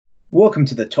Welcome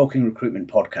to the Talking Recruitment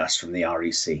podcast from the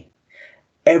REC.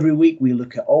 Every week we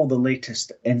look at all the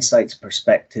latest insights,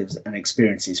 perspectives and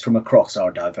experiences from across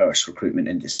our diverse recruitment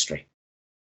industry.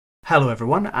 Hello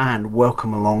everyone and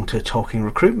welcome along to Talking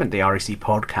Recruitment, the REC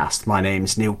podcast. My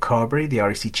name's Neil Carberry, the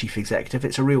REC Chief Executive.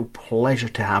 It's a real pleasure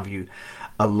to have you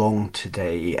along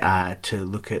today to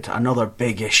look at another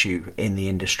big issue in the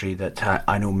industry that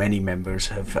I know many members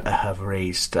have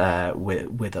raised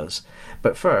with us.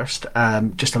 But first,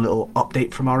 just a little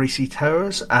update from REC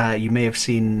Towers. You may have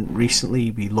seen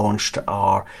recently we launched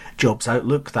our Jobs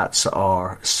Outlook. That's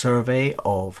our survey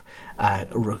of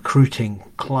recruiting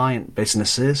client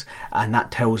businesses, and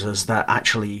that tells us that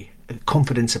actually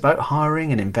confidence about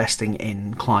hiring and investing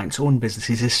in clients' own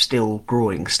businesses is still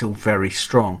growing, still very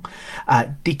strong.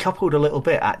 Decoupled a little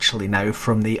bit actually now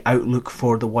from the outlook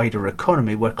for the wider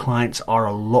economy, where clients are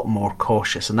a lot more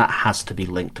cautious, and that has to be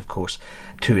linked, of course,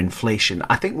 to inflation.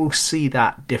 I think we'll see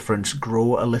that difference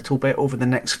grow a little bit over the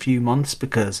next few months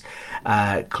because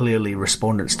clearly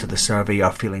respondents to the survey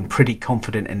are feeling pretty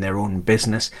confident in their own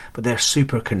business, but they're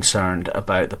super concerned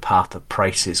about the path of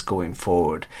prices going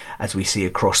forward as we see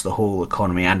across the whole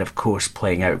economy, and of course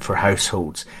playing out for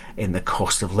households in the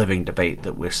cost of living debate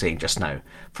that we're seeing just now.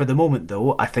 For the moment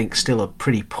though, I think still a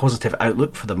pretty positive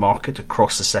outlook for the market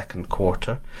across the second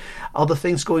quarter. Other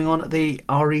things going on at the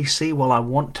REC, well, I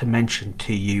want to mention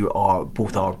to you are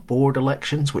both our board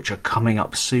elections, which are coming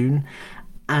up soon,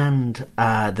 and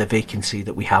the vacancy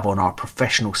that we have on our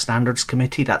Professional Standards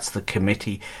Committee. That's the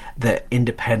committee that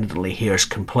independently hears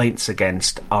complaints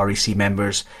against REC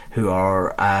members who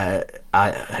are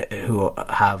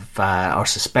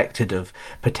suspected of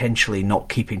potentially not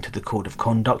keeping to the code of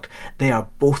conduct. They are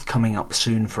both coming up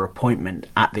soon for appointment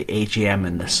at the AGM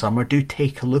in the summer. Do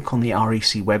take a look on the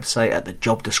REC website at the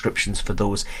job descriptions for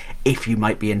those if you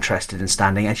might be interested in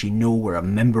standing. As you know, we're a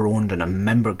member-owned and a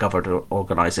member-governed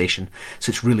organisation, so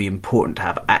it's really important to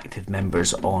have active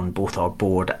members on both our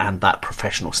board and that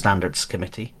Professional Standards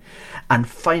Committee. And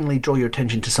finally, draw your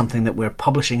attention to something that we're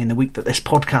publishing in the week that this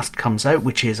podcast comes out,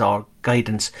 which is our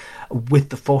guidance with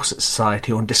the Fawcett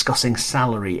Society on discussing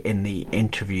salary in the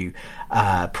interview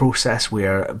process.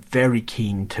 We're very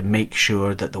keen to make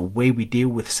sure that the way we deal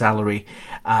with salary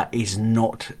is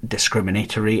not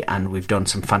discriminatory, and we've done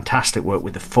some fantastic work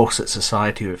with the Fawcett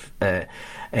Society with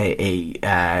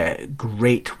a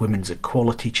great women's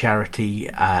equality charity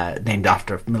named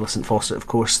after Millicent Fawcett, of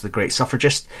course, the great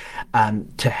suffragist,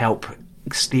 to help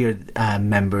steer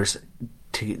members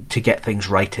to get things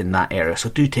right in that area. So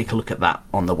do take a look at that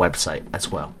on the website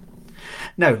as well.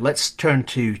 Now, let's turn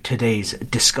to today's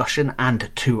discussion and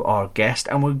to our guest,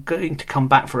 and we're going to come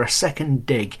back for a second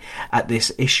dig at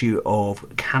this issue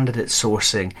of candidate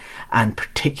sourcing, and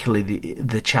particularly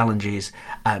the challenges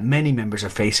many members are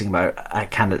facing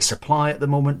about candidate supply at the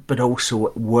moment, but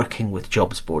also working with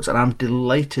jobs boards. And I'm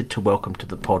delighted to welcome to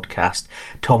the podcast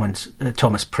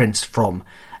Thomas Prince from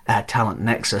Talent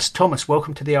Nexus. Thomas,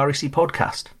 welcome to the REC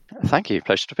podcast. Thank you.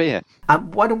 Pleasure to be here.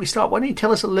 Why don't we start? Why don't you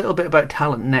tell us a little bit about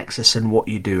Talent Nexus and what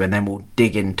you do, and then we'll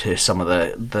dig into some of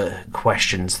the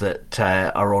questions that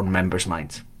are on members'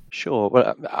 minds. Sure.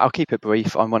 Well, I'll keep it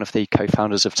brief. I'm one of the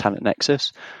co-founders of Talent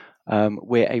Nexus.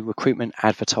 We're a recruitment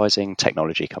advertising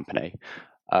technology company.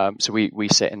 So we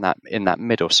sit in that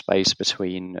middle space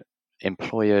between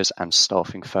employers and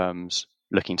staffing firms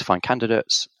looking to find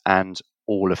candidates and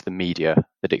all of the media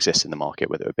that exists in the market,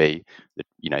 whether it be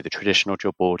the traditional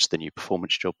job boards, the new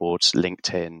performance job boards,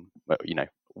 LinkedIn,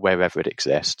 wherever it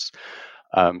exists.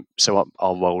 So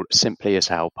our role simply is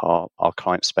to help our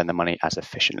clients spend their money as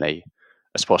efficiently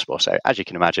as possible. So as you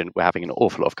can imagine, we're having an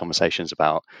awful lot of conversations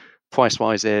about price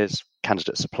rises,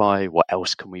 candidate supply, what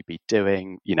else can we be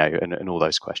doing, and all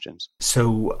those questions.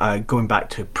 So going back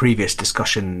to previous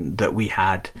discussion that we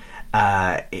had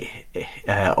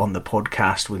on the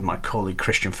podcast with my colleague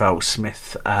Christian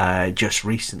Fowles-Smith just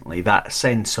recently, that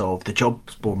sense of the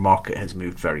jobs board market has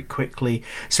moved very quickly.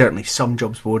 Certainly some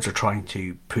jobs boards are trying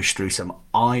to push through some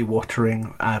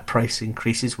eye-watering price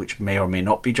increases, which may or may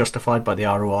not be justified by the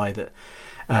ROI that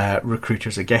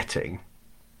recruiters are getting.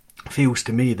 Feels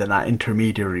to me that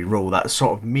intermediary role, that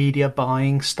sort of media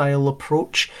buying style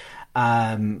approach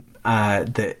that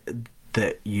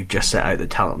you've just set out that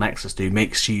Talent Nexus do,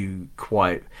 makes you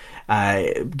quite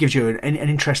gives you an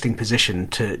interesting position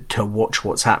to watch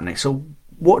what's happening. So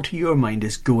what to your mind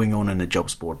is going on in the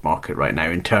jobs board market right now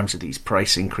in terms of these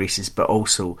price increases, but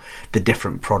also the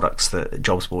different products that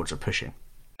jobs boards are pushing?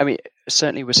 I mean,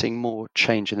 certainly we're seeing more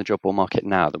change in the job board market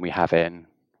now than we have in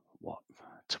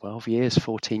 12 years,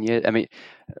 14 years. I mean,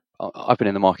 I've been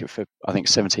in the market for, I think,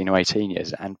 17 or 18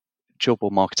 years, and job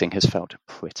board marketing has felt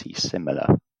pretty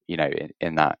similar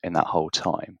in that whole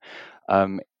time.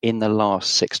 In the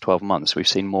last 6-12 months, we've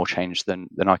seen more change than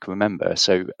I can remember.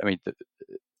 So, I mean,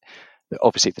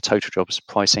 obviously the total jobs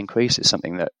price increase is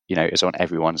something that is on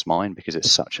everyone's mind, because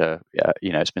it's such a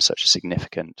it's been such a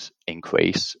significant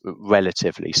increase,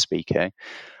 relatively speaking.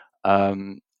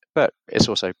 But it's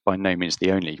also by no means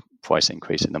the only price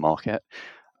increase in the market.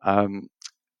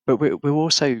 But we're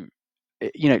also,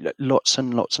 lots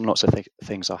and lots and lots of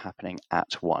things are happening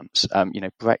at once.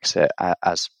 Brexit,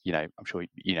 as I'm sure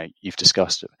you've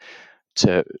discussed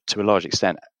to a large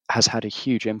extent, has had a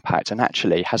huge impact, and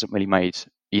actually hasn't really made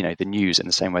the news in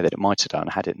the same way that it might have done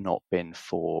had it not been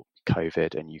for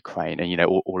COVID and Ukraine and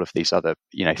all of these other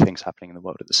things happening in the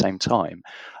world at the same time.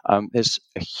 There's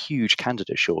a huge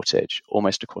candidate shortage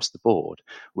almost across the board,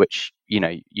 which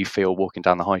you feel walking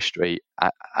down the high street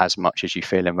as much as you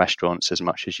feel in restaurants, as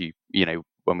much as you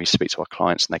when we speak to our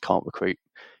clients and they can't recruit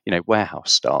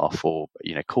warehouse staff or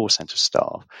call center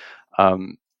staff.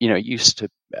 It used to,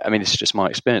 I mean, this is just my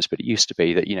experience, but it used to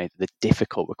be that, the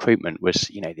difficult recruitment was,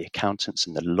 the accountants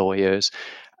and the lawyers.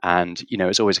 And,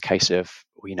 it's always a case of,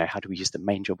 how do we use the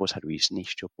main job boards? How do we use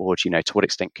niche job boards? To what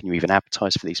extent can you even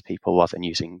advertise for these people rather than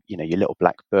using, your little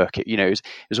black book? It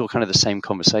was all kind of the same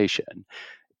conversation.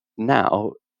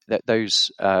 Now that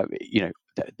those,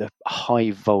 the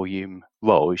high volume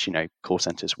roles, call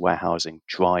centers, warehousing,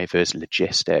 drivers,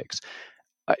 logistics,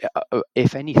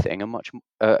 if anything,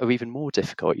 are even more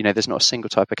difficult. There's not a single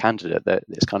type of candidate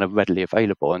that's kind of readily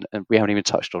available, and we haven't even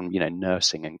touched on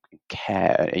nursing and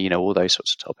care, all those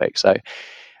sorts of topics. So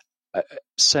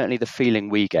certainly the feeling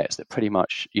we get is that pretty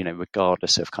much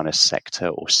regardless of kind of sector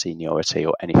or seniority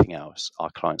or anything else,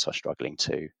 our clients are struggling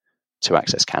to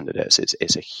access candidates.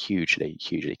 It's a hugely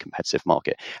competitive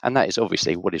market, and that is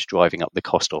obviously what is driving up the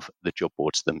cost of the job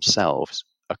boards themselves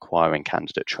acquiring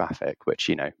candidate traffic, which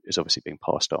is obviously being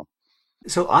passed on.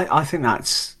 So I think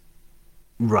that's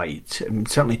right. I mean,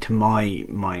 certainly to my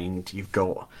mind, you've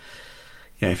got,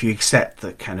 if you accept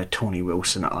the kind of Tony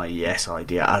Wilson IES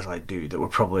idea, as I do, that we're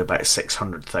probably about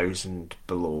 600,000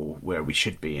 below where we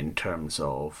should be in terms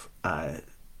of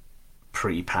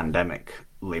pre-pandemic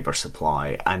labour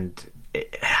supply, and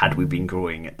had we been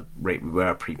growing at the rate we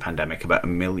were pre-pandemic, about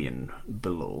 1 million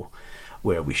below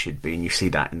where we should be, and you see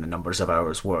that in the numbers of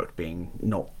hours worked being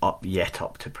not up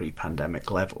to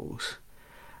pre-pandemic levels.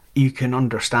 You can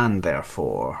understand,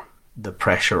 therefore, the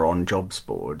pressure on jobs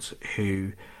boards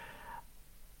who,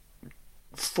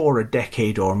 for a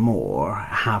decade or more,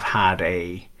 have had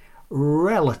a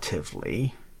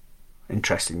relatively,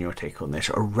 interested in your take on this,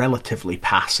 a relatively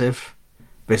passive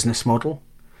business model,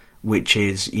 which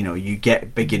is, you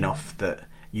get big enough that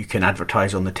you can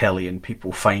advertise on the telly and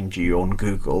people find you on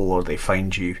Google, or they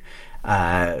find you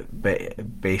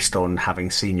based on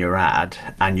having seen your ad,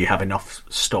 and you have enough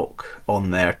stock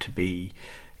on there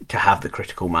to have the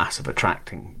critical mass of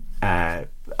attracting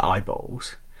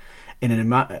eyeballs. In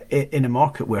a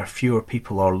market where fewer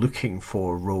people are looking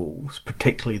for roles,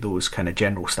 particularly those kind of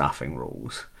general staffing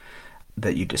roles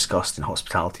that you discussed in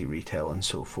hospitality, retail and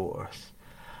so forth,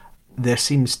 there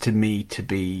seems to me to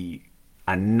be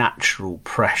a natural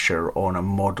pressure on a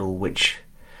model which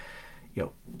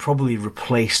probably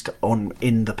replaced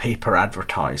in the paper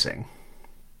advertising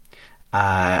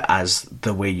as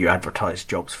the way you advertise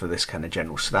jobs for this kind of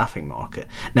general staffing market.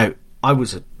 Now, I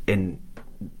was in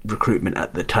recruitment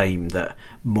at the time that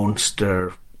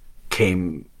Monster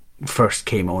first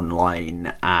came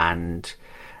online, and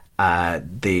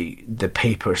the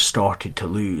paper started to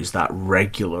lose that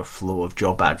regular flow of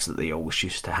job ads that they always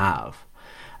used to have.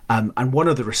 And one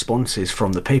of the responses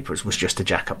from the papers was just to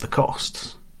jack up the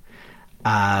costs.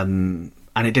 And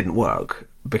it didn't work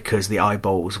because the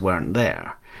eyeballs weren't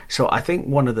there. So I think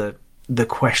one of the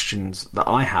questions that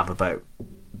I have about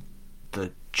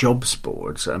the jobs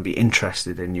boards, and be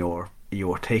interested in your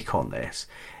take on this,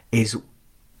 is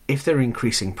if they're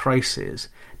increasing prices,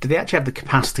 do they actually have the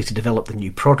capacity to develop the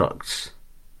new products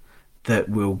that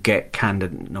will get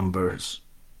candidate numbers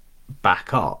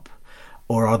back up?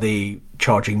 Or are they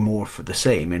charging more for the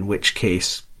same, in which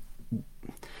case,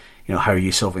 how are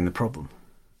you solving the problem?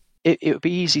 It would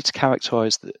be easy to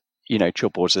characterise the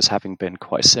job boards as having been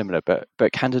quite similar, but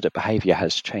candidate behaviour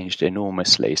has changed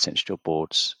enormously since job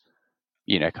boards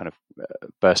kind of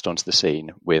burst onto the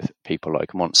scene with people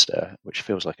like Monster, which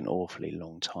feels like an awfully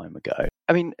long time ago.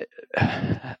 I mean,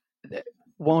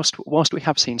 whilst we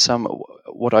have seen some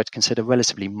what I'd consider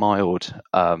relatively mild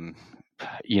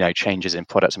changes in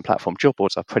products and platform, job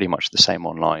boards are pretty much the same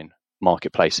online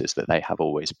marketplaces that they have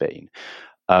always been.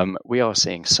 We are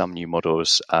seeing some new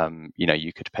models.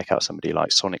 You could pick out somebody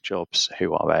like Sonic Jobs,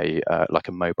 who are like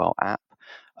a mobile app.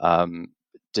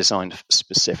 designed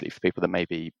specifically for people that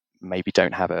maybe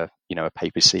don't have a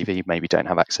paper CV, maybe don't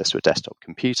have access to a desktop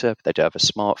computer, but they do have a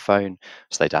smartphone,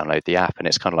 so they download the app, and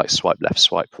it's kind of like swipe left,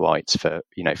 swipe right for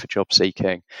job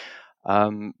seeking.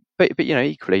 But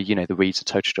equally, the Reeds and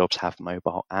Total Jobs have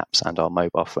mobile apps and are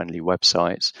mobile friendly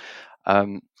websites.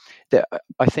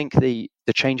 I think the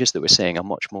changes that we're seeing are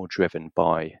much more driven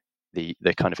by the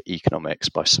kind of economics,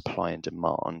 by supply and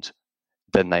demand,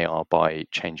 than they are by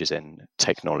changes in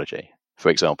technology. For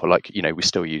example, we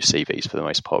still use CVs for the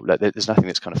most part. There's nothing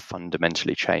that's kind of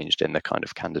fundamentally changed in the kind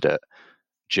of candidate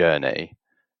journey,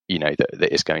 that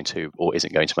is going to or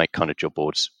isn't going to make kind of job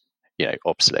boards,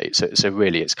 obsolete. So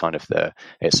really, it's kind of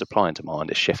it's supply and demand,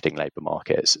 it's shifting labour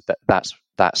markets.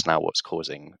 That's now what's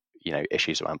causing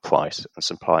issues around price and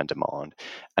supply and demand,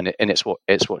 and it's what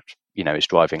is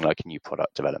driving like new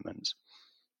product development.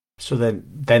 So then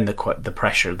the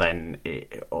pressure then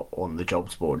on the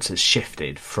jobs boards has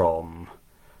shifted from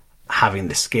having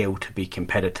the scale to be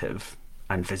competitive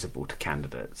and visible to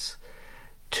candidates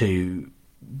to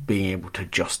being able to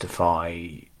justify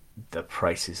the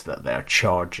prices that they're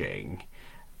charging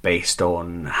based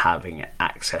on having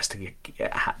access to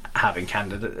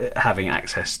having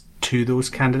access to those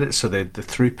candidates. So the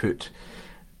throughput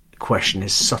question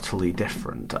is subtly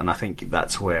different, and I think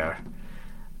that's where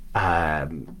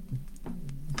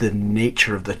the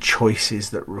nature of the choices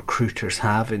that recruiters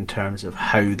have in terms of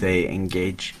how they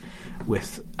engage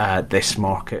with this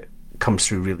market comes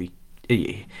through. Really,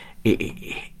 it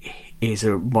is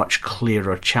a much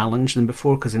clearer challenge than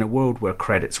before, because in a world where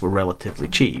credits were relatively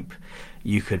cheap,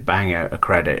 you could bang out a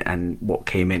credit and what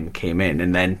came in,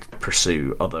 and then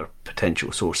pursue other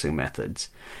potential sourcing methods.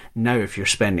 Now, if you're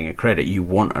spending a credit, you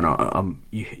want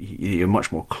you're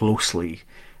much more closely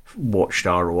watched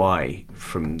ROI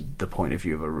from the point of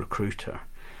view of a recruiter.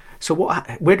 So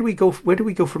where do we go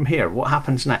from here? What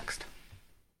happens next?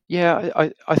 Yeah,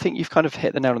 I think you've kind of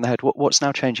hit the nail on the head. What's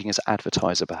now changing is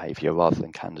advertiser behaviour rather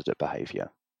than candidate behaviour.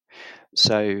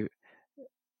 So,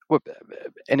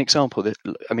 an example that,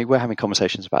 we're having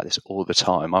conversations about this all the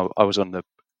time. I was on the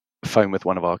phone with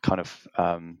one of our kind of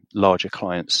larger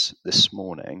clients this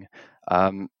morning,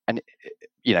 and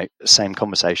same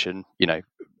conversation.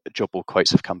 Job board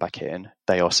quotes have come back in.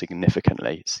 They are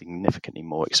significantly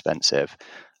more expensive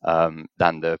than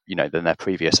their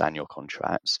previous annual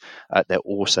contracts. They're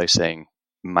also seeing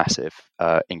massive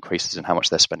increases in how much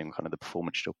they're spending on kind of the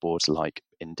performance job boards like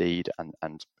Indeed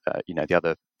and the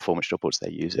other performance job boards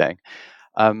they're using.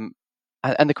 And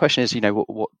the question is,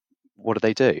 what do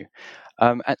they do?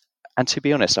 And to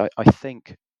be honest, I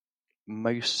think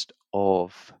most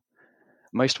of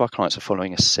our clients are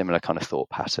following a similar kind of thought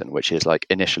pattern, which is like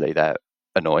initially they're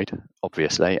annoyed,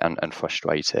 obviously, and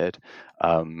frustrated.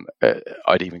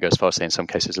 I'd even go as far as saying in some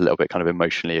cases a little bit kind of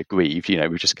emotionally aggrieved.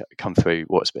 We've just come through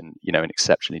what's been, an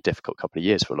exceptionally difficult couple of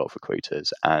years for a lot of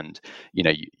recruiters, and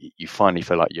you finally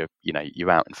feel like you're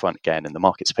out in front again, and the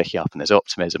market's picking up, and there's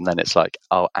optimism. Then it's like,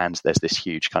 oh, and there's this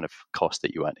huge kind of cost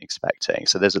that you weren't expecting.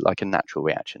 So there's like a natural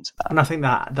reaction to that. And I think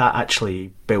that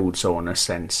actually builds on a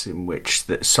sense in which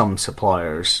that some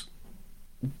suppliers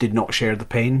did not share the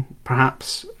pain,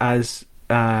 perhaps, as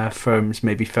firms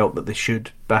maybe felt that they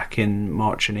should back in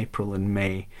March and April and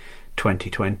May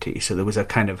 2020. So there was a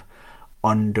kind of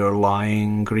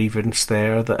underlying grievance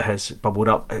there that has bubbled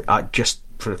up. Just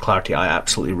for clarity, I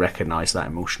absolutely recognise that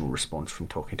emotional response from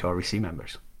talking to REC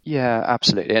members. Yeah,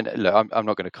 absolutely. And look, I'm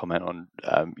not going to comment on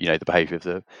the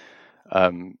behaviour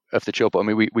of the job. I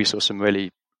mean, we saw some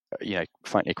really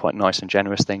frankly quite nice and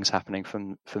generous things happening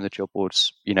from the job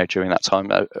boards during that time.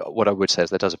 What I would say is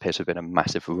there does appear to have been a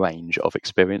massive range of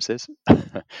experiences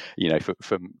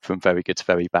from very good to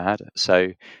very bad. So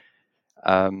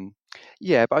but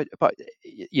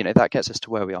that gets us to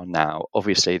where we are now.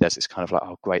 Obviously there's this kind of like,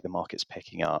 oh great, the market's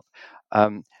picking up.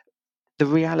 The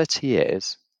reality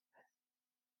is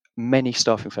many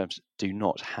staffing firms do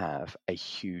not have a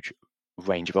huge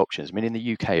range of options. I mean, in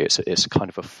the UK, it's kind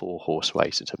of a 4-horse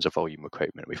race in terms of volume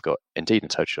recruitment. We've got Indeed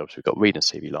and Total Jobs, we've got Reed and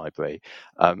CV Library.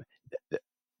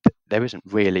 There isn't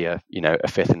really a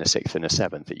fifth and a sixth and a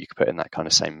seventh that you could put in that kind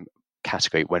of same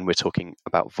category when we're talking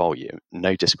about volume.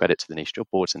 No discredit to the niche job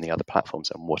boards and the other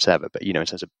platforms and whatever, but in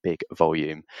terms of big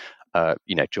volume,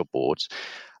 job boards.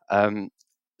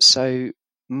 So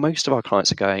most of our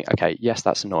clients are going, okay, yes,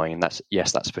 that's annoying, and that's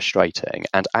frustrating,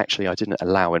 and actually I didn't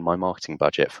allow in my marketing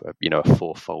budget for a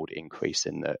 4-fold increase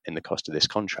in the cost of this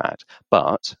contract,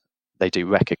 but they do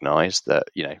recognise that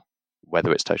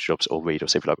whether it's Total Jobs or Reed or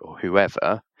CV Library or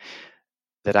whoever,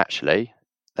 that actually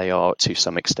they are to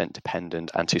some extent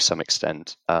dependent and to some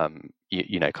extent kind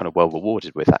of well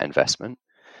rewarded with that investment,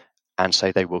 And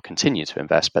so they will continue to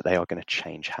invest, but they are going to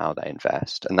change how they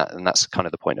invest. And that's kind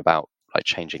of the point about like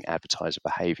changing advertiser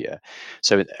behavior.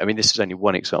 So, I mean, this is only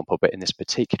one example, but in this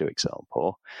particular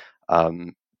example,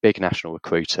 big national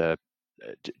recruiter,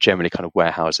 generally kind of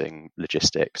warehousing,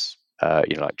 logistics,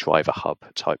 like driver hub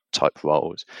type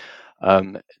roles.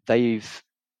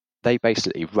 They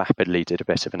basically rapidly did a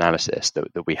bit of analysis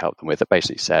that we helped them with that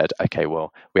basically said, okay,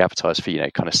 well, we advertise for,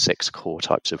 kind of 6 core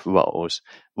types of roles,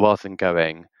 rather than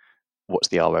going, what's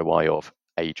the ROI of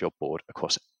a job board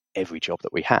across every job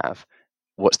that we have?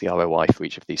 What's the ROI for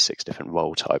each of these 6 different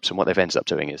role types? And what they've ended up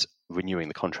doing is renewing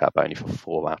the contract only for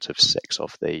 4 out of 6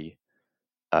 of the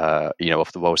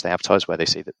of the roles they advertise, where they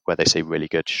see really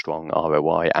good, strong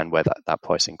ROI, and where that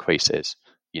price increase is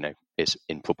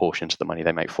in proportion to the money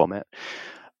they make from it.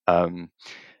 And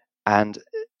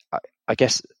I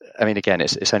guess, I mean, again,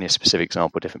 it's only a specific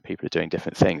example. Different people are doing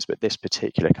different things, but this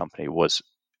particular company was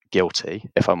guilty,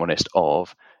 if I'm honest,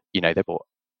 of they bought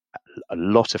a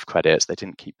lot of credits. They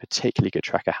didn't keep particularly good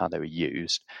track of how they were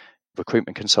used.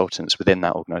 Recruitment consultants within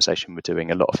that organization were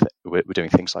doing were doing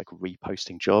things like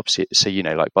reposting jobs. So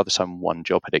like by the time one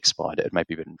job had expired, it had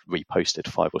maybe been reposted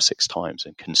 5 or 6 times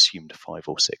and consumed 5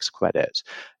 or 6 credits.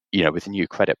 With new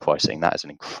credit pricing, that is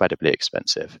an incredibly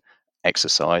expensive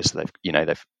exercise.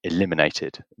 They've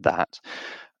eliminated that.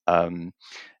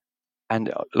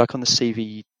 And like on the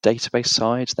CV database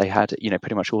side, they had,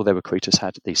 pretty much all their recruiters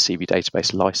had these CV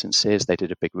database licenses. They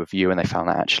did a big review and they found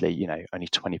that actually, only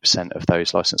 20% of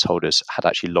those license holders had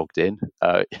actually logged in,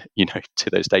 to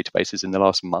those databases in the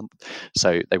last month.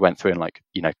 So they went through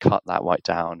and cut that right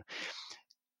down.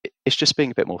 It's just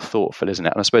being a bit more thoughtful, isn't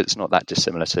it? And I suppose it's not that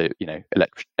dissimilar to,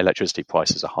 electricity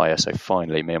prices are higher. So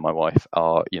finally, me and my wife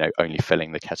are, only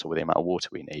filling the kettle with the amount of water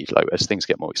we need. Like as things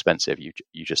get more expensive, you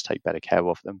just take better care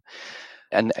of them.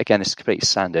 And again, it's completely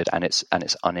standard and it's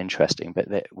uninteresting, but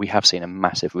we have seen a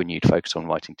massive renewed focus on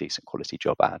writing decent quality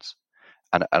job ads.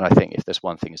 And I think if there's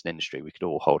one thing as an industry we could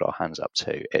all hold our hands up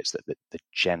to, it's that the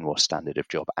general standard of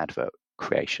job advert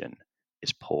creation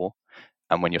is poor.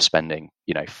 And when you're spending,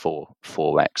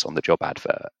 4x on the job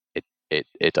advert,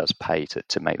 it does pay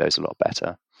to make those a lot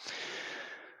better.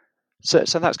 So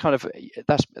that's kind of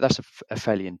that's a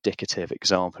fairly indicative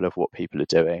example of what people are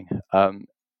doing.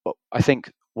 But I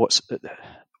think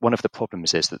one of the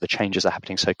problems is that the changes are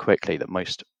happening so quickly that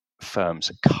most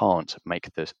firms can't make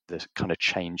the kind of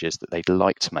changes that they'd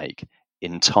like to make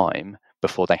in time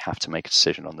before they have to make a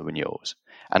decision on the renewals.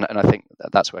 And I think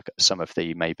that's where some of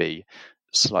the maybe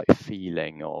slight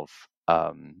feeling of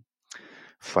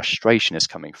frustration is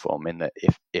coming from, in that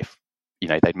if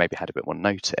they'd maybe had a bit more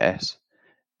notice,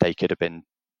 they could have been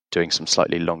doing some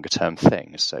slightly longer term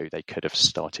things. So they could have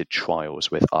started trials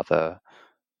with other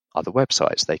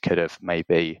websites. They could have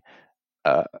maybe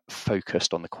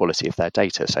focused on the quality of their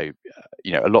data. So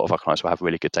a lot of our clients will have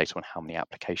really good data on how many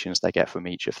applications they get from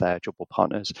each of their job board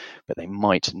partners, but they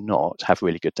might not have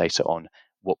really good data on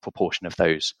what proportion of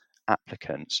those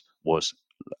applicants was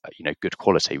good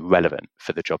quality, relevant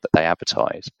for the job that they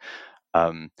advertise.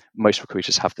 Most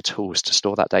recruiters have the tools to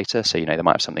store that data. So, they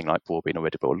might have something like Broadbean or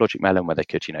Readable or Logic Melon where they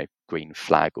could, green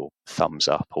flag or thumbs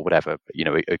up or whatever,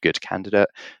 a good candidate.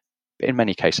 But in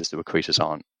many cases, the recruiters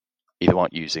aren't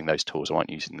using those tools or aren't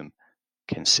using them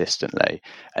consistently.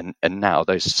 And now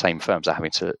those same firms are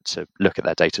having to look at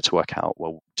their data to work out,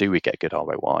 well, do we get good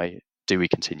ROI? Do we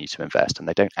continue to invest? And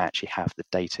they don't actually have the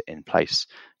data in place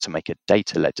to make a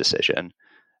data-led decision.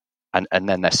 And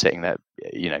then they're sitting there,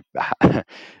 a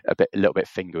little bit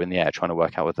finger in the air, trying to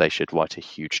work out whether they should write a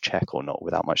huge check or not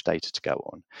without much data to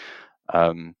go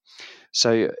on.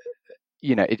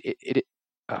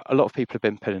 A lot of people have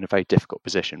been put in a very difficult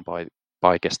position by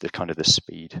I guess the kind of the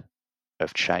speed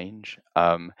of change.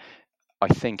 I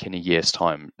think in a year's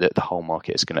time that the whole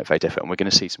market is going to look very different, and we're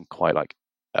going to see some quite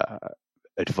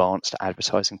advanced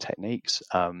advertising techniques.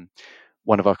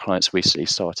 One of our clients recently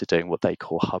started doing what they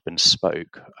call hub and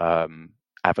spoke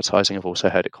advertising. I've also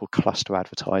heard it called cluster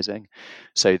advertising.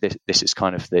 So this is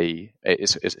kind of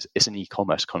it's an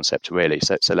e-commerce concept really.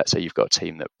 So let's say you've got a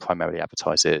team that primarily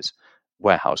advertises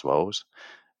warehouse roles,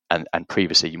 and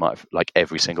previously you might have, like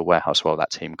every single warehouse role that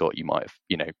team got, you might have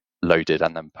loaded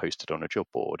and then posted on a job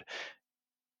board.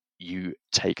 You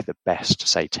take the best,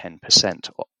 say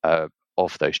 10%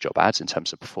 of those job ads in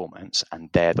terms of performance, and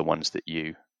they're the ones that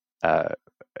you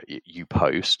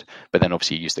post, but then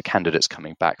obviously you use the candidates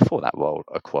coming back for that role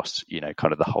across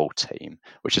kind of the whole team,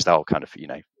 which is the whole kind of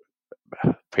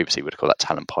previously we'd call that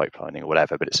talent pipelining or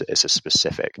whatever, but it's a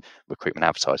specific recruitment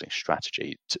advertising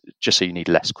strategy just so you need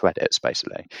less credits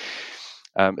basically.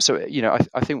 I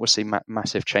think we'll see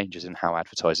massive changes in how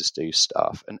advertisers do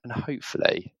stuff, and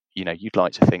hopefully you'd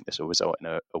like to think this will result in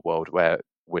a world where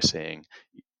we're seeing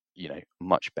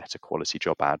much better quality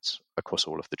job ads across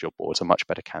all of the job boards, a much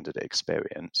better candidate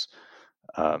experience.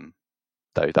 Though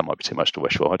that might be too much to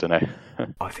wish for, I don't know.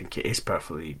 I think it is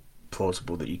perfectly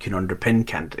plausible that you can underpin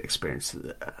candidate experience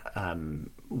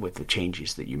with the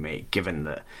changes that you make, given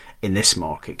that in this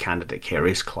market candidate care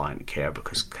is client care,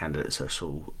 because candidates are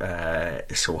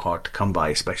so hard to come by,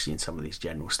 especially in some of these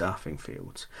general staffing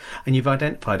fields. And you've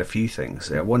identified a few things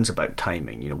there. One's about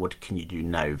timing. What can you do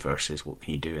now versus what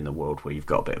can you do in the world where you've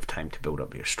got a bit of time to build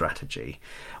up your strategy.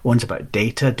 One's about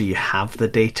data. Do you have the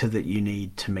data that you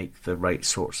need to make the right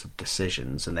sorts of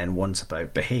decisions? And then one's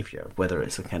about behaviour, whether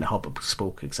it's the kind of hub and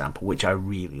spoke example, which I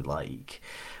really like,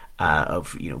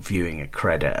 of viewing a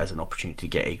credit as an opportunity to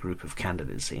get a group of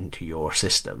candidates into your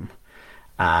system,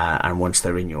 and once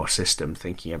they're in your system,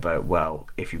 thinking about, well,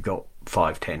 if you've got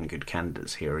 5-10 good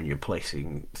candidates here and you're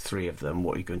placing 3 of them,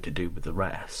 what are you going to do with the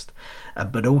rest?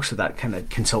 But also that kind of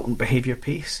consultant behaviour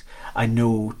piece. I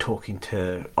know, talking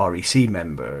to REC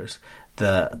members,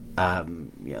 that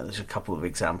there's a couple of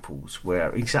examples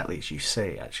where, exactly as you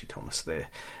say, actually, Thomas, the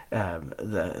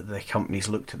companies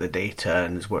looked at the data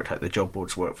and has worked out the job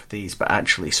boards work for these, but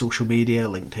actually social media,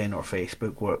 LinkedIn or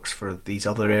Facebook, works for these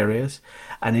other areas.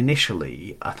 And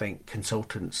initially, I think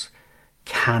consultants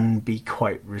can be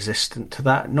quite resistant to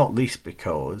that, not least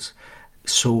because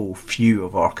so few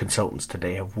of our consultants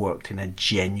today have worked in a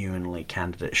genuinely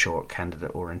candidate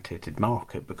orientated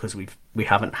market, because we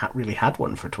haven't really had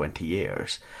one for 20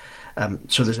 years.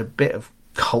 So there's a bit of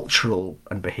cultural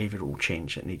and behavioural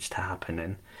change that needs to happen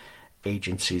in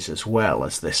agencies as well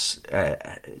as this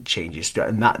changes,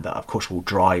 and that of course will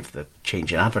drive the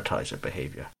change in advertiser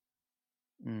behaviour.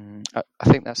 I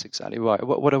think that's exactly right.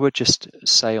 What I would just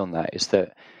say on that is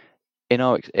that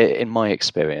in my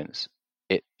experience,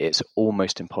 it's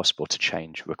almost impossible to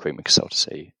change recruitment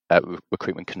consultant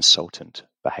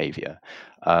behaviour.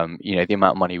 The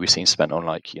amount of money we've seen spent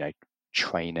on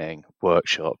training,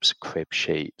 workshops, crib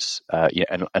sheets,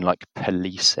 and like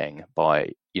policing by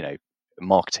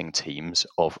marketing teams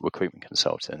of recruitment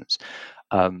consultants,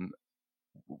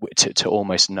 to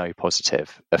almost no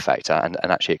positive effect, and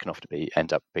actually it can often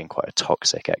end up being quite a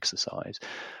toxic exercise.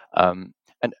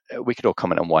 And we could all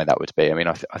comment on why that would be. I mean,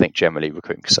 I think generally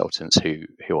recruitment consultants who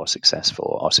are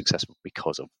successful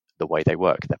because of the way they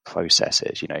work, their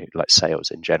processes. Like sales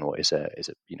in general is a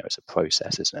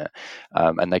process, isn't it?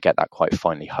 And they get that quite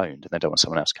finely honed, and they don't want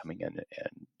someone else coming in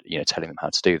and telling them how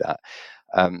to do that.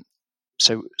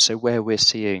 So where we're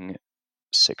seeing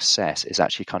success is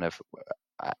actually kind of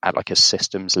at like a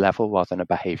systems level rather than a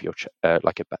behaviour,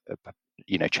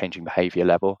 changing behaviour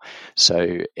level.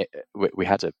 So we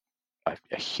had a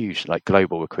huge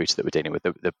global recruiter that we're dealing with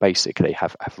that basically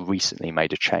have recently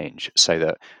made a change, so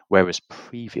that whereas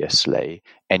previously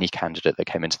any candidate that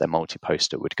came into their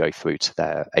multi-poster would go through to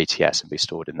their ATS and be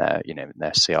stored in their in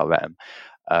their CRM,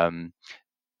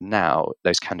 now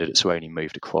those candidates are only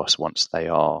moved across once they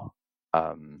are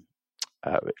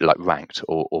ranked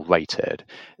or rated.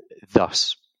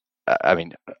 Thus, I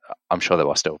mean, I'm sure there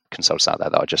are still consultants out there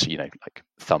that are just,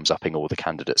 thumbs upping all the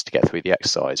candidates to get through the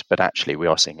exercise. But actually, we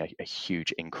are seeing a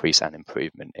huge increase and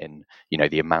improvement in,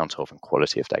 the amount of and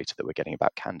quality of data that we're getting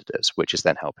about candidates, which is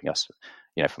then helping us,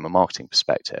 from a marketing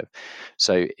perspective.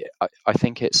 So I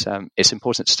think it's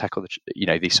important to tackle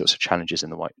these sorts of challenges in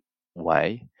the right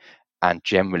way. And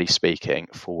generally speaking,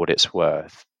 for what it's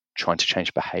worth, trying to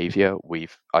change behaviour,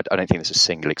 I don't think there's a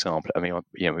single example. I mean,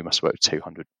 we must work with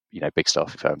 200 big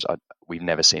staffing firms. We've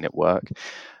never seen it work.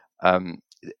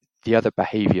 The other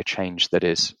behaviour change that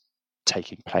is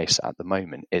taking place at the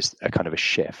moment is a kind of a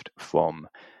shift from,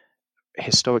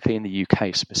 historically in the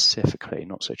UK specifically,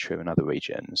 not so true in other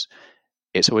regions,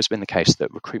 it's always been the case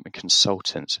that recruitment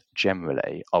consultants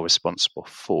generally are responsible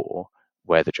for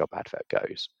where the job advert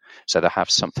goes. So they'll have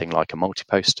something like a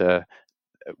multi-poster.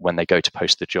 When they go to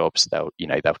post the jobs, they'll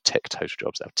tick total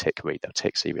jobs, they'll tick read, they'll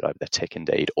tick CV Live, they'll tick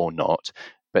Indeed or not,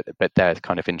 but they're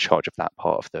kind of in charge of that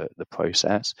part of the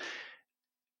process.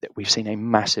 We've seen a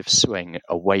massive swing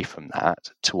away from that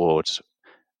towards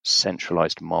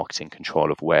centralized marketing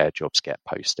control of where jobs get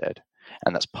posted,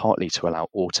 and that's partly to allow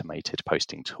automated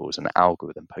posting tools and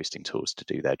algorithm posting tools to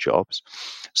do their jobs.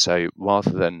 So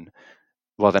rather than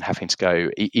having to go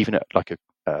even at like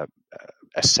a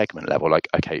segment level, like,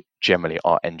 okay, generally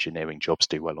our engineering jobs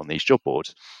do well on these job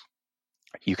boards,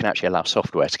 you can actually allow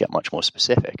software to get much more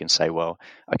specific and say, well,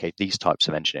 okay, these types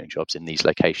of engineering jobs in these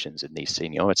locations, in these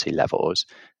seniority levels,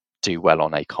 do well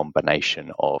on a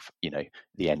combination of,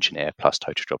 the engineer plus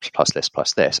total jobs plus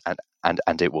this,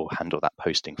 and it will handle that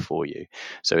posting for you.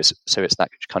 So it's that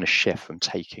kind of shift from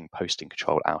taking posting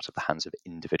control out of the hands of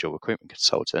individual recruitment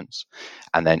consultants,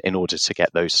 and then in order to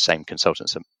get those same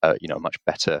consultants a much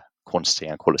better quantity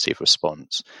and quality of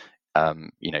response,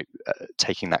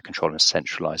 taking that control and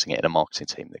centralizing it in a marketing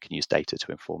team that can use data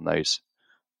to inform those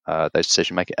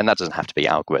decision making. And that doesn't have to be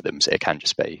algorithms; it can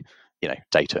just be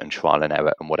data and trial and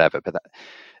error and whatever. But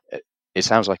it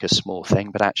sounds like a small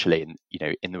thing, but actually,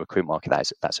 in the recruitment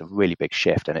market, that's a really big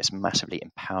shift, and it's massively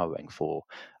empowering for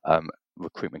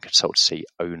recruitment consultancy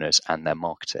owners and their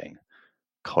marketing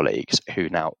colleagues who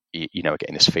now are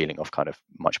getting this feeling of kind of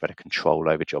much better control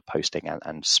over job posting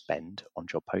and spend on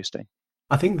job posting.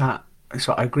 I think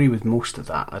so I agree with most of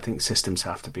that. I think systems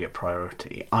have to be a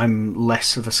priority. I'm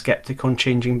less of a skeptic on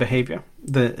changing behaviour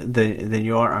than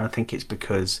you are, and I think it's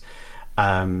because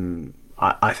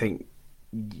I think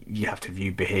you have to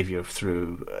view behaviour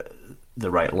through the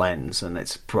right lens, and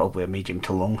it's probably a medium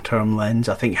to long term lens.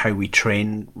 I think how we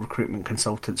train recruitment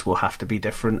consultants will have to be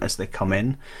different as they come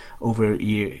in over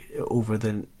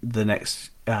the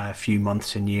next few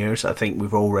months and years. I think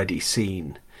we've already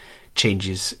seen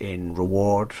changes in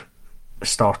reward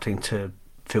starting to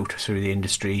filter through the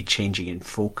industry, changing in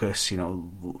focus.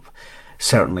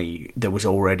 Certainly there was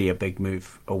already a big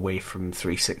move away from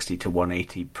 360 to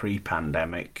 180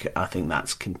 pre-pandemic. I think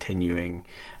that's continuing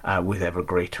with ever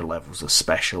greater levels of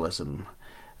specialism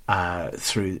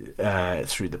through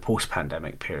the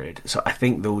post-pandemic period. So I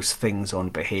think those things on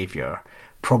behaviour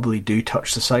probably do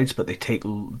touch the sides, but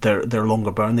they're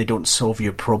longer burn. They don't solve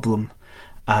your problem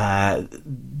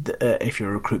if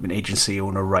you're a recruitment agency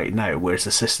owner right now, whereas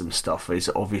the system stuff is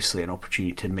obviously an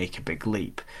opportunity to make a big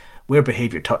leap. Where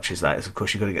behaviour touches that is, of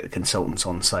course, you've got to get the consultants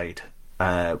on side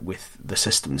with the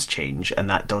systems change, and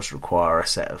that does require a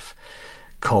set of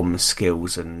comms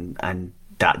skills and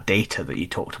that data that you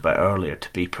talked about earlier to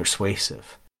be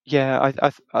persuasive. Yeah,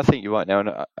 I think you're right now, and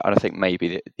I think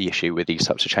maybe the issue with these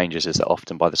types of changes is that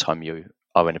often by the time you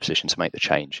are in a position to make the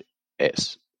change,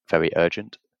 it's very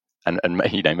urgent. And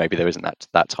maybe there isn't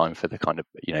that time for the kind of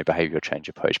behavioural change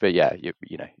approach, but yeah,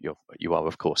 you are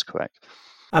of course correct.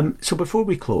 So before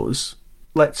we close,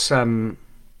 let's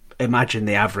imagine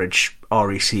the average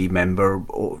REC member,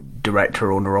 or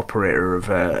director, owner, operator of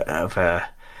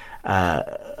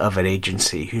an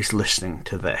agency who's listening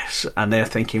to this, and they're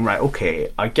thinking, right,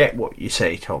 okay, I get what you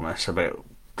say, Thomas, about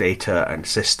data and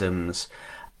systems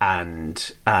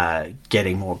and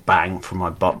getting more bang for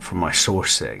my buck from my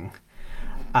sourcing.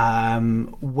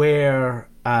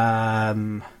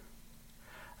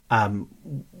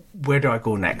 Where do I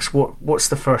go next? What's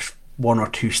the first one or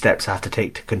two steps I have to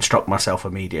take to construct myself a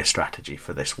media strategy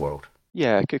for this world?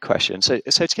 Yeah, good question. So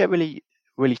to get really,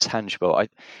 really tangible,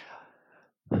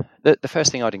 the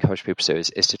first thing I'd encourage people to do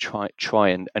is to try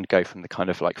and go from the kind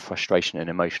of like frustration and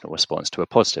emotional response to a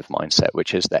positive mindset,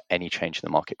 which is that any change in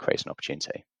the market creates an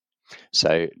opportunity.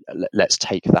 So let's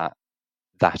take that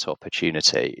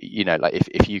opportunity. Like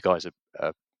if you guys are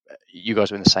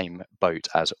in the same boat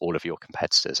as all of your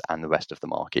competitors and the rest of the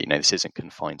market, this isn't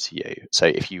confined to you. So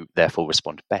if you therefore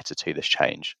respond better to this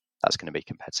change, that's going to be a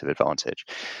competitive advantage.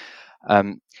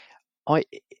 I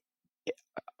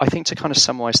think to kind of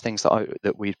summarize things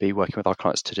that we'd be working with our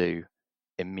clients to do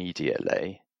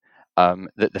immediately,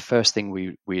 that the first thing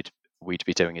we'd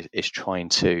be doing is trying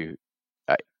to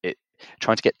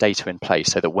get data in place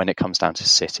so that when it comes down to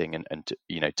sitting and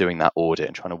doing that audit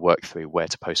and trying to work through where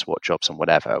to post what jobs and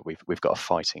whatever, we've got a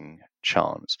fighting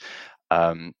chance.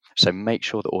 So make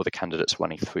sure that all the candidates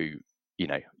running through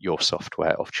your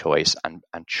software of choice and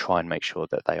try and make sure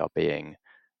that they are being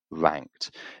ranked.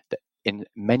 That in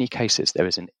many cases there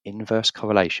is an inverse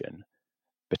correlation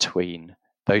between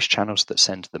those channels that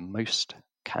send the most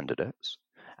candidates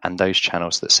and those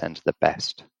channels that send the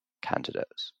best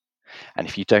candidates. And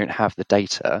if you don't have the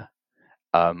data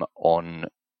on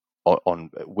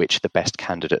which the best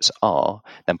candidates are,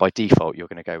 then by default you're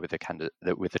going to go with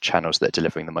the channels that are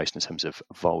delivering the most in terms of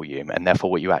volume, and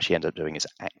therefore what you actually end up doing is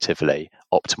actively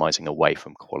optimizing away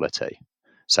from quality.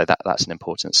 So that's an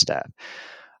important step.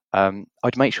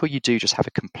 I'd make sure you do just have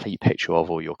a complete picture of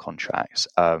all your contracts.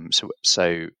 So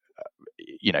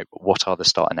what are the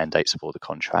start and end dates of all the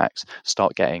contracts?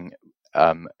 Start getting.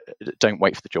 Don't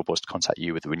wait for the job boards to contact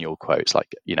you with the renewal quotes.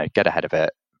 Get ahead of it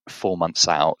 4 months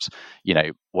out.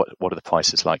 What are the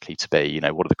prices likely to be?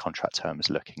 What are the contract terms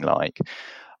looking like?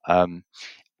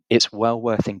 It's well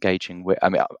worth engaging with.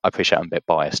 I appreciate I'm a bit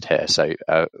biased here, so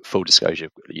full disclosure,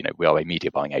 we are a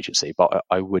media buying agency, but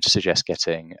I would suggest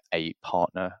getting a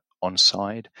partner on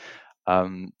side. I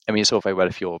mean, it's all very well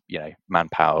if you're,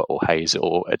 Manpower or Hays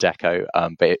or Adecco,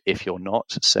 but if you're not,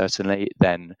 certainly,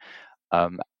 then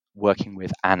working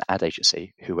with an ad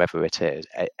agency, whoever it is,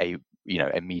 a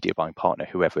media buying partner,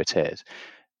 whoever it is,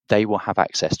 they will have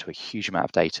access to a huge amount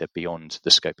of data beyond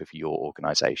the scope of your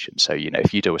organization. So,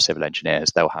 if you deal with civil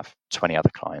engineers, they'll have 20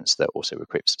 other clients that also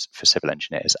recruit for civil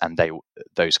engineers, and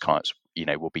those clients,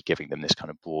 will be giving them this kind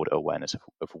of broader awareness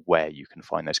of where you can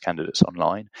find those candidates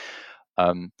online.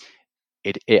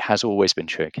 It has always been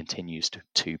true and continues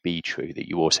to be true that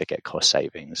you also get cost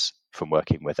savings from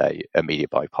working with a media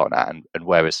buy partner. And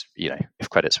whereas, if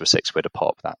credits were £6 a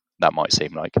pop, that might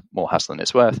seem like more hassle than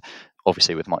it's worth.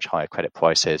 Obviously, with much higher credit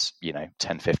prices,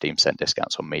 10-15%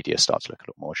 discounts on media start to look a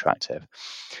lot more attractive.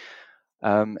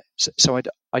 So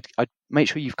I'd make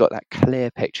sure you've got that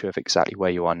clear picture of exactly where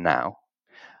you are now.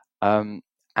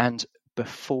 And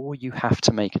before you have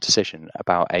to make a decision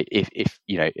about if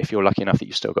you're lucky enough that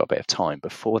you've still got a bit of time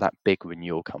before that big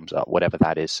renewal comes up, whatever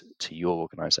that is to your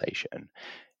organization,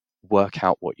 work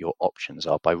out what your options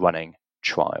are by running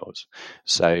trials.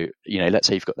 So, let's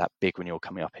say you've got that big renewal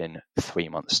coming up in 3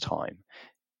 months' time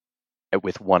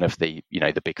with one of the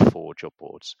big 4 job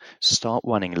boards. Start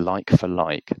running like for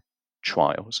like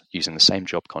trials using the same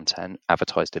job content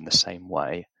advertised in the same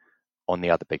way on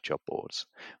the other big job boards.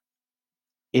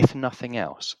 If nothing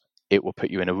else, it will put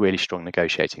you in a really strong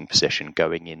negotiating position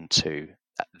going into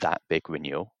that big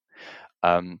renewal.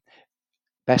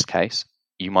 Best case,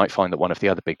 you might find that one of the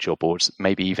other big job boards,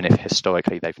 maybe even if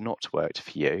historically they've not worked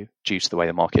for you due to the way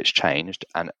the market's changed,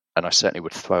 and I certainly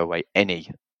would throw away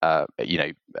any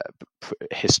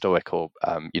historical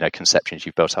conceptions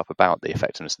you've built up about the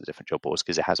effectiveness of the different job boards,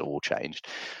 because it has all changed.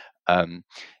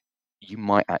 You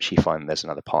might actually find there's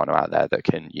another partner out there that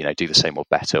can, do the same or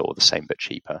better, or the same but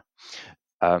cheaper.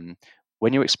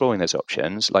 When you're exploring those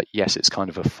options, yes, it's kind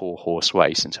of a 4-horse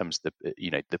race in terms of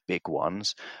the big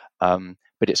ones,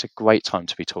 but it's a great time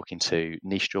to be talking to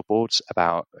niche job boards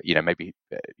about, maybe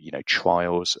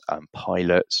trials,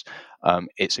 pilots.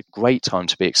 It's a great time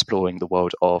to be exploring the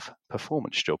world of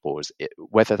performance job boards,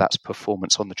 whether that's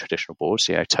performance on the traditional boards.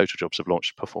 Total Jobs have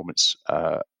launched performance.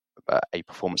 A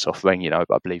performance offering, I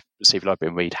believe CV Library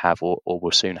and Reed have or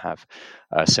will soon have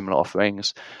similar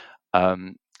offerings.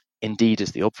 Indeed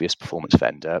is the obvious performance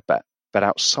vendor, but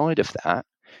outside of that,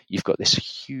 you've got this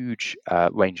huge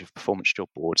range of performance job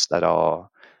boards that are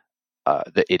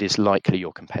that it is likely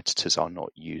your competitors are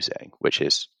not using, which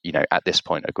is at this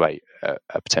point a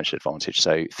potential advantage.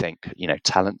 So think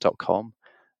talent.com.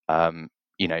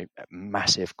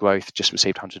 Massive growth, just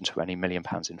received £120 million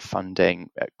in funding,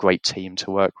 a great team to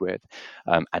work with.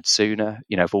 Adzuna,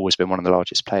 have always been one of the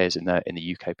largest players in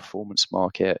the UK performance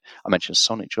market. I mentioned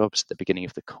Sonic Jobs at the beginning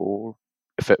of the call.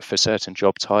 For certain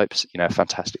job types, a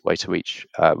fantastic way to reach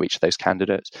those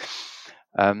candidates.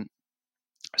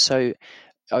 So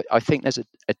I think there's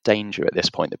a danger at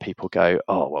this point that people go,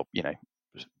 oh, well,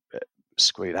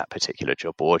 screw that particular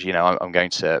job board. I'm going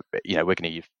to, we're going to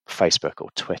use Facebook or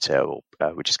Twitter, or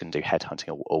we're just going to do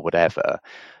headhunting or whatever.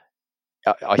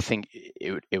 I think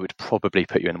it would probably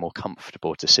put you in a more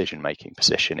comfortable decision-making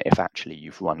position if actually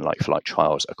you've run like-for-like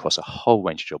trials across a whole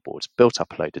range of job boards, built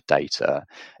up a load of data.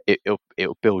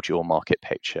 It'll build your market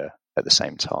picture at the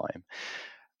same time.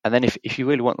 And then if you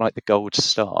really want the gold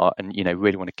star and,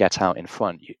 really want to get out in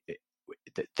front,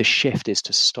 the shift is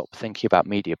to stop thinking about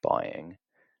media buying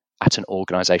at an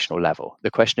organizational level.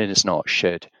 The question is not,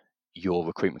 should your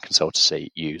recruitment consultancy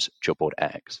use job board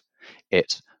X?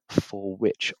 It's, for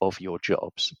which of your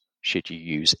jobs should you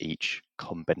use each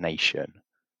combination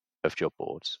of job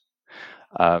boards?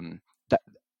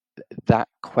 That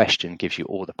question gives you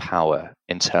all the power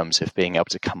in terms of being able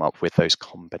to come up with those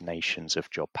combinations of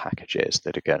job packages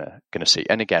that are gonna suit.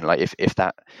 And again, if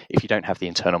you don't have the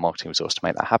internal marketing resource to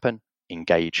make that happen,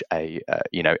 engage a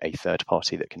third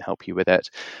party that can help you with it.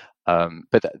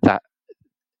 But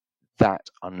that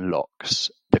unlocks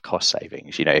the cost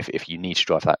savings. If you need to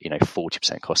drive that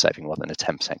 40% cost saving rather than a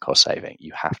 10% cost saving,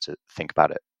 you have to think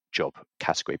about it job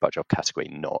category by job category,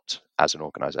 not as an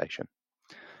organization.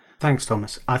 Thanks,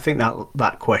 Thomas. I think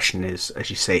that question is, as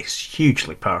you say,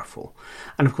 hugely powerful.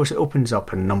 And of course, it opens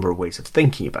up a number of ways of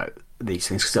thinking about these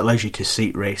things, because it allows you to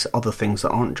seat race other things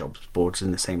that aren't job boards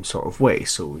in the same sort of way.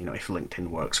 So, if LinkedIn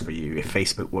works for you, if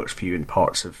Facebook works for you in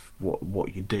parts of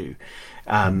what you do,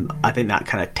 I think that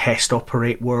kind of test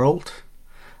operate world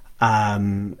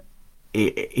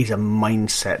it is a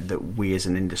mindset that we as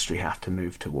an industry have to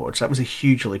move towards. That was a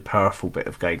hugely powerful bit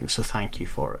of guidance, so thank you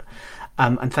for it.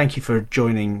 And thank you for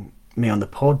joining me on the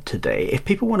pod today. If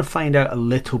people want to find out a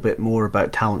little bit more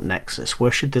about Talent Nexus,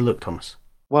 where should they look, Thomas?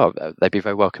 well, they'd be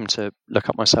very welcome to look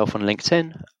up myself on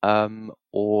LinkedIn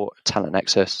or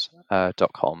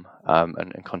talentnexus.com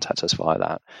and contact us via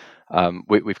that.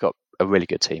 We've got a really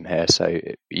good team here, so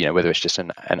whether it's just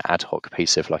an ad hoc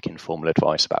piece of like informal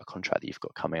advice about a contract that you've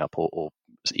got coming up, or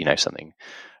something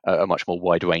a much more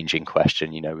wide-ranging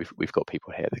question, we've got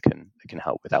people here that can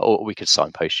help with that, or we could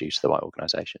signpost you to the right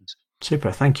organisations.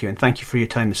 Super, thank you, and thank you for your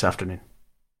time this afternoon.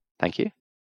 Thank you.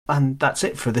 And that's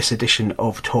it for this edition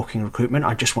of Talking Recruitment.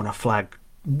 I just want to flag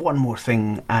one more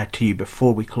thing to you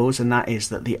before we close, and that is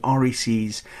that the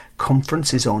REC's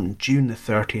conference is on June the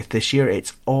 30th this year.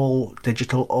 It's all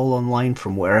digital, all online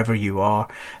from wherever you are.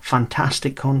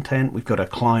 Fantastic content. We've got a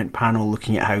client panel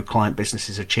looking at how client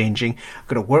businesses are changing. We've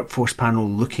got a workforce panel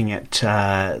looking at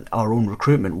our own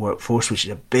recruitment workforce, which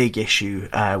is a big issue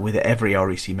with every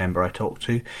REC member I talk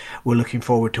to. We're looking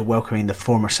forward to welcoming the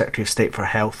former Secretary of State for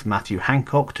Health, Matthew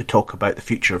Hancock, to talk about the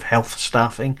future of health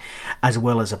staffing, as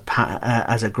well as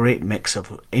a great mix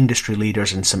of industry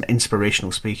leaders and some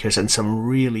inspirational speakers, and some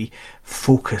really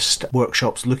focused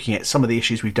workshops looking at some of the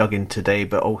issues we've dug in today,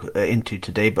 but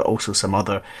also some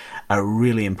other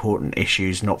really important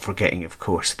issues, not forgetting, of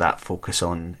course, that focus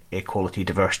on equality,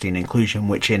 diversity and inclusion,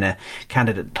 which in a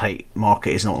candidate tight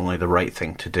market is not only the right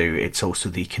thing to do, it's also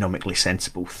the economically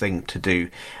sensible thing to do,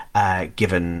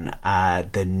 given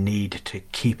the need to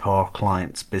keep our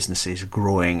clients' businesses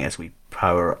growing as we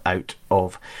power out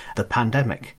of the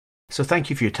pandemic. So thank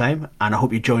you for your time, and I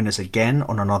hope you join us again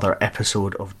on another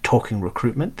episode of Talking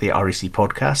Recruitment, the REC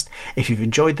podcast. If you've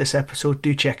enjoyed this episode,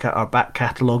 do check out our back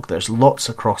catalogue. There's lots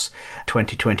across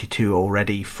 2022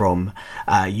 already, from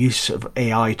use of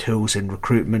AI tools in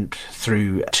recruitment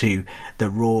through to the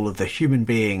role of the human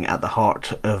being at the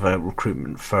heart of a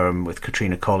recruitment firm with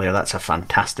Katrina Collier. That's a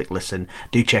fantastic listen.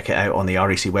 Do check it out on the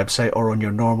REC website or on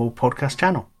your normal podcast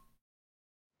channel.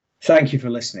 Thank you for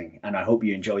listening, and I hope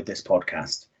you enjoyed this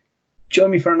podcast.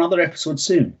 Join me for another episode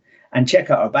soon, and check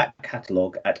out our back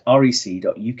catalogue at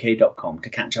rec.uk.com to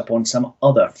catch up on some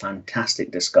other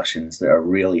fantastic discussions that are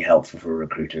really helpful for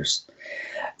recruiters.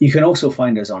 You can also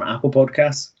find us on Apple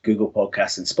Podcasts, Google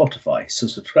Podcasts and Spotify, so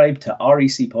subscribe to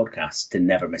REC Podcasts to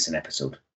never miss an episode.